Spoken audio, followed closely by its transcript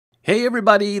Hey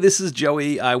everybody, this is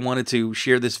Joey. I wanted to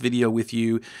share this video with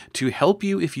you to help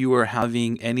you if you are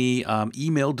having any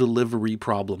email delivery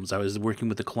problems. I was working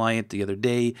with a client the other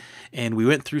day and we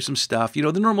went through some stuff, the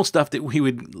normal stuff that we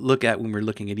would look at when we're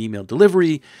looking at email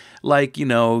delivery, like,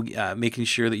 making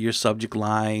sure that your subject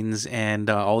lines and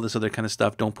all this other kind of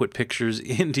stuff don't put pictures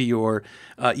into your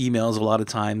emails a lot of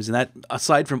times. And that,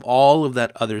 aside from all of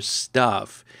that other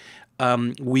stuff,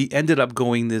 we ended up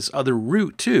going this other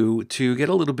route too to get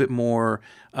a little bit more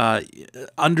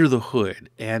under the hood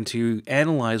and to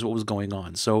analyze what was going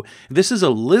on. So this is a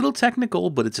little technical,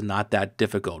 but it's not that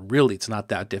difficult. Really, it's not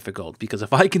that difficult because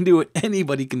if I can do it,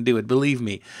 anybody can do it, believe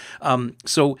me.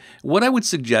 So what I would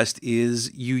suggest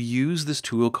is you use this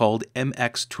tool called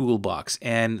MXToolbox.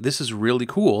 And this is really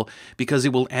cool because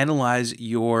it will analyze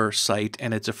your site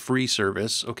and it's a free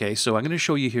service. Okay, so I'm going to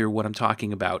show you here what I'm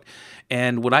talking about.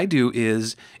 And what I do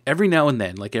is every now and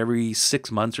then, like every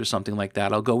 6 months or something like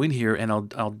that, I'll go in here and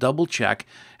I'll double check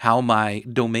how my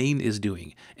domain is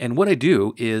doing. And what I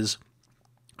do is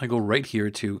I go right here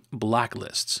to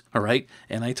Blacklists, all right?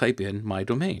 And I type in my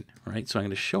domain, all right? So I'm going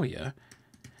to show you.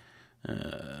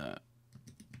 And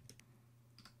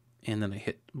then I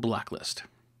hit Blacklist,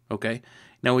 okay?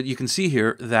 Now you can see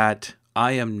here that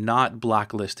I am not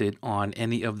blacklisted on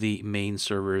any of the main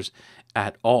servers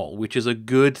at all, which is a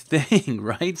good thing,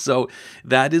 right? So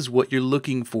that is what you're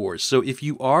looking for. So if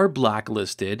you are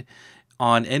blacklisted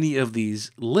on any of these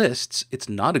lists, it's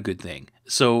not a good thing.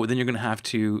 So then you're going to have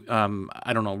to,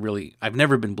 I don't know, really, I've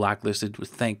never been blacklisted.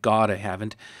 Thank God I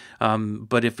haven't.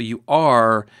 But if you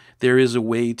are, there is a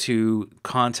way to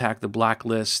contact the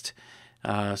blacklist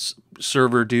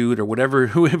server dude or whatever,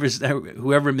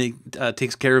 whoever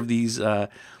takes care of these,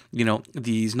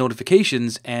 these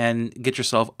notifications and get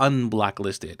yourself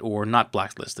unblacklisted or not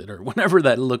blacklisted or whatever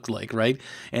that looks like, right?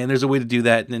 And there's a way to do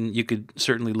that, and you could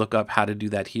certainly look up how to do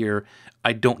that here.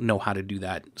 I don't know how to do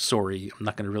that. Sorry, I'm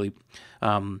not going to really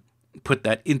put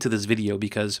that into this video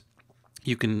because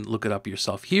you can look it up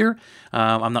yourself here.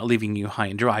 I'm not leaving you high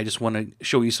and dry. I just want to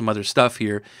show you some other stuff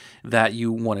here that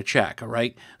you want to check, all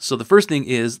right? So the first thing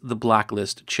is the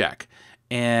blacklist check.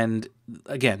 And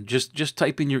again, just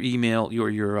type in your email,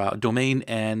 your domain,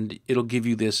 and it'll give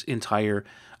you this entire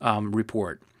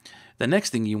report. The next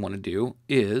thing you want to do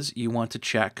is you want to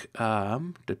check,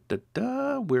 where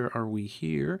are we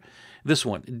here? This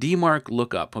one, DMARC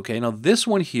lookup, okay? Now this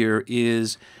one here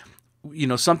is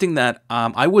something that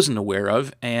I wasn't aware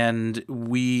of, and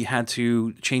we had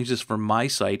to change this for my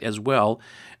site as well.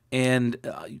 And,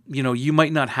 you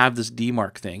might not have this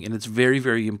DMARC thing, and it's very,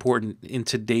 very important in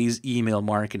today's email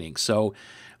marketing. So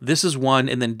this is one,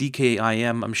 and then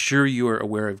DKIM. I'm sure you are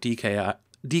aware of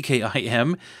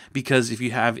DKIM because if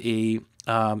you have a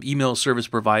email service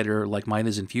provider like mine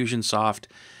is Infusionsoft,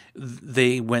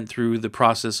 they went through the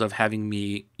process of having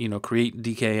me, create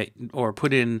DK or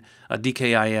put in a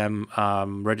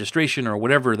DKIM registration or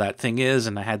whatever that thing is,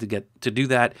 and I had to get to do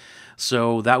that.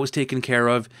 So that was taken care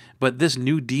of. But this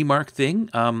new DMARC thing,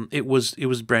 it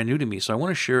was brand new to me. So I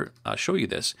want to show you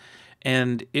this,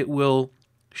 and it will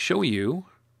show you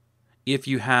if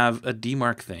you have a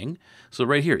DMARC thing. So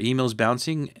right here, emails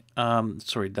bouncing.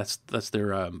 Sorry, that's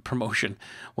their promotion.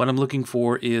 What I'm looking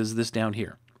for is this down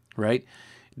here, right?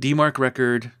 DMARC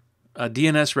record,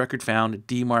 DNS record found,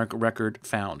 DMARC record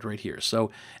found right here.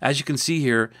 So as you can see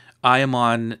here, I am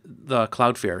on the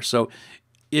Cloudflare. So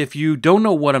if you don't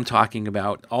know what I'm talking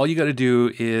about, all you got to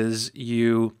do is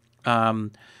you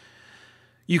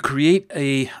create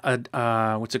a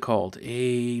what's it called?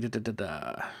 A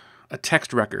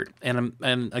text record. And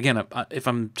again, if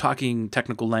I'm talking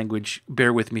technical language,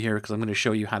 bear with me here because I'm going to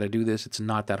show you how to do this. It's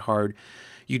not that hard.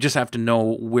 You just have to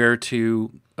know where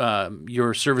to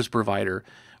your service provider,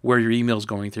 where your email is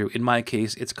going through. In my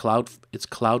case, it's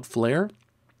Cloudflare.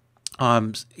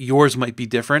 Yours might be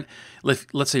different.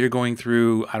 Let's say you're going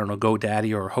through, I don't know,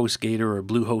 GoDaddy or HostGator or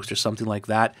Bluehost or something like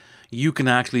that. You can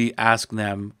actually ask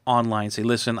them online, say,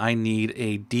 listen, I need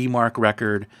a DMARC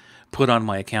record put on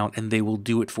my account, and they will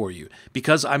do it for you.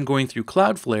 Because I'm going through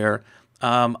Cloudflare,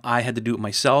 I had to do it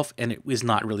myself, and it was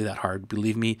not really that hard,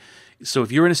 believe me. So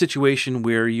if you're in a situation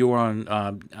where you're on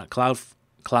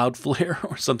Cloudflare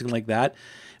or something like that,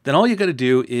 then all you got to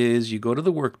do is you go to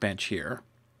the workbench here,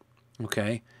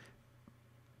 okay?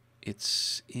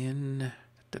 It's in,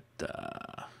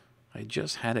 I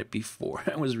just had it before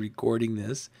I was recording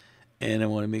this, and I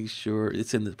want to make sure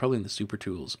it's probably in the Super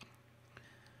Tools.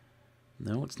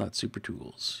 No, it's not Super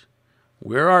Tools.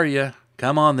 Where are you?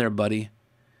 Come on there, buddy.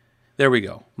 There we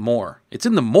go. More. It's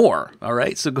in the more. All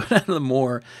right. So go down to the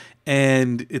more,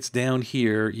 and it's down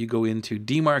here. You go into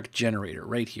DMARC generator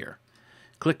right here.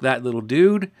 Click that little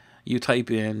dude, you type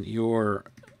in your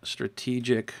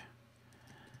strategic,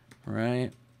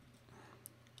 right?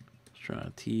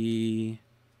 Strategic.com,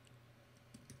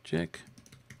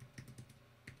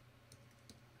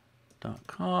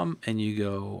 and you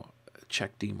go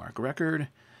check DMARC record,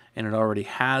 and it already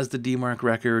has the DMARC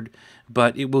record,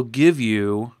 but it will give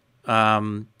you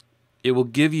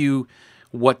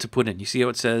what to put in. You see how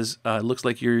it says it looks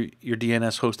like your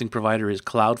DNS hosting provider is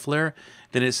Cloudflare.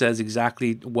 Then it says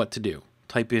exactly what to do.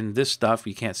 Type in this stuff.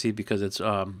 You can't see because it's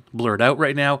blurred out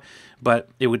right now, but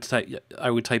I would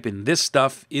type in this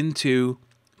stuff into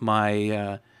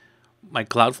my my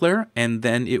Cloudflare, and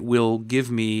then it will give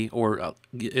me, or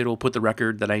it'll put the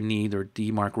record that I need, or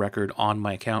DMARC record, on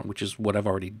my account, which is what I've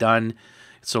already done.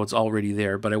 So it's already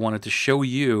there, but I wanted to show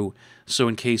you, so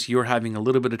in case you're having a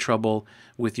little bit of trouble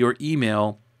with your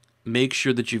email, make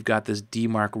sure that you've got this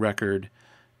DMARC record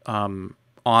on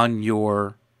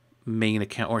your main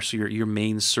account, or so your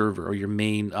main server, or your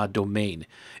main domain.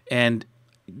 And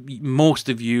most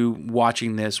of you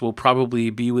watching this will probably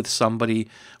be with somebody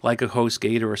like a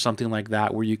HostGator or something like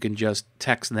that, where you can just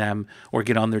text them or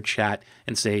get on their chat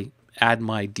and say, add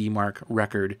my DMARC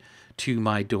record to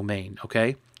my domain.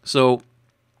 Okay, so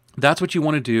that's what you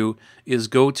want to do, is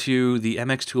go to the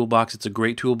MXToolbox. It's a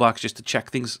great toolbox just to check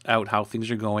things out, how things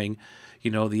are going.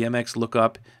 You know, the MX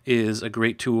lookup is a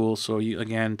great tool. So you,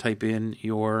 again, type in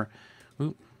your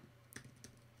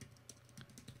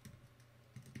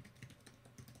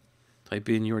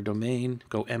domain,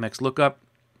 go MX lookup,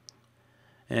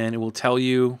 and it will tell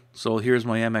you. So here's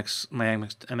my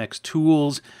MX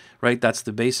tools, right? That's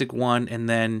the basic one. And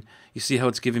then you see how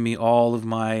it's giving me all of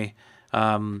my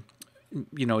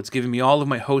it's giving me all of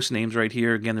my host names right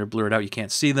here. Again, they're blurred out, you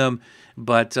can't see them,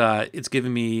 but it's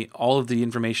giving me all of the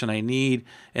information I need.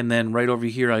 And then right over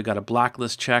here, I got a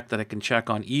blacklist check that I can check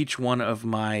on each one of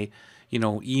my,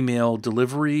 email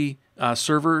delivery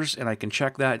servers, and I can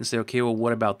check that and say, okay, well,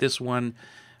 what about this one?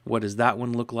 What does that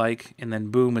one look like? And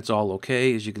then boom, it's all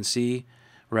okay, as you can see,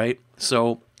 right?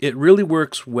 So it really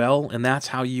works well, and that's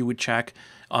how you would check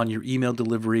on your email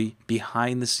delivery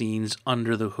behind the scenes,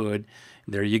 under the hood.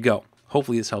 There you go.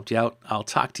 Hopefully this helped you out. I'll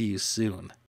talk to you soon.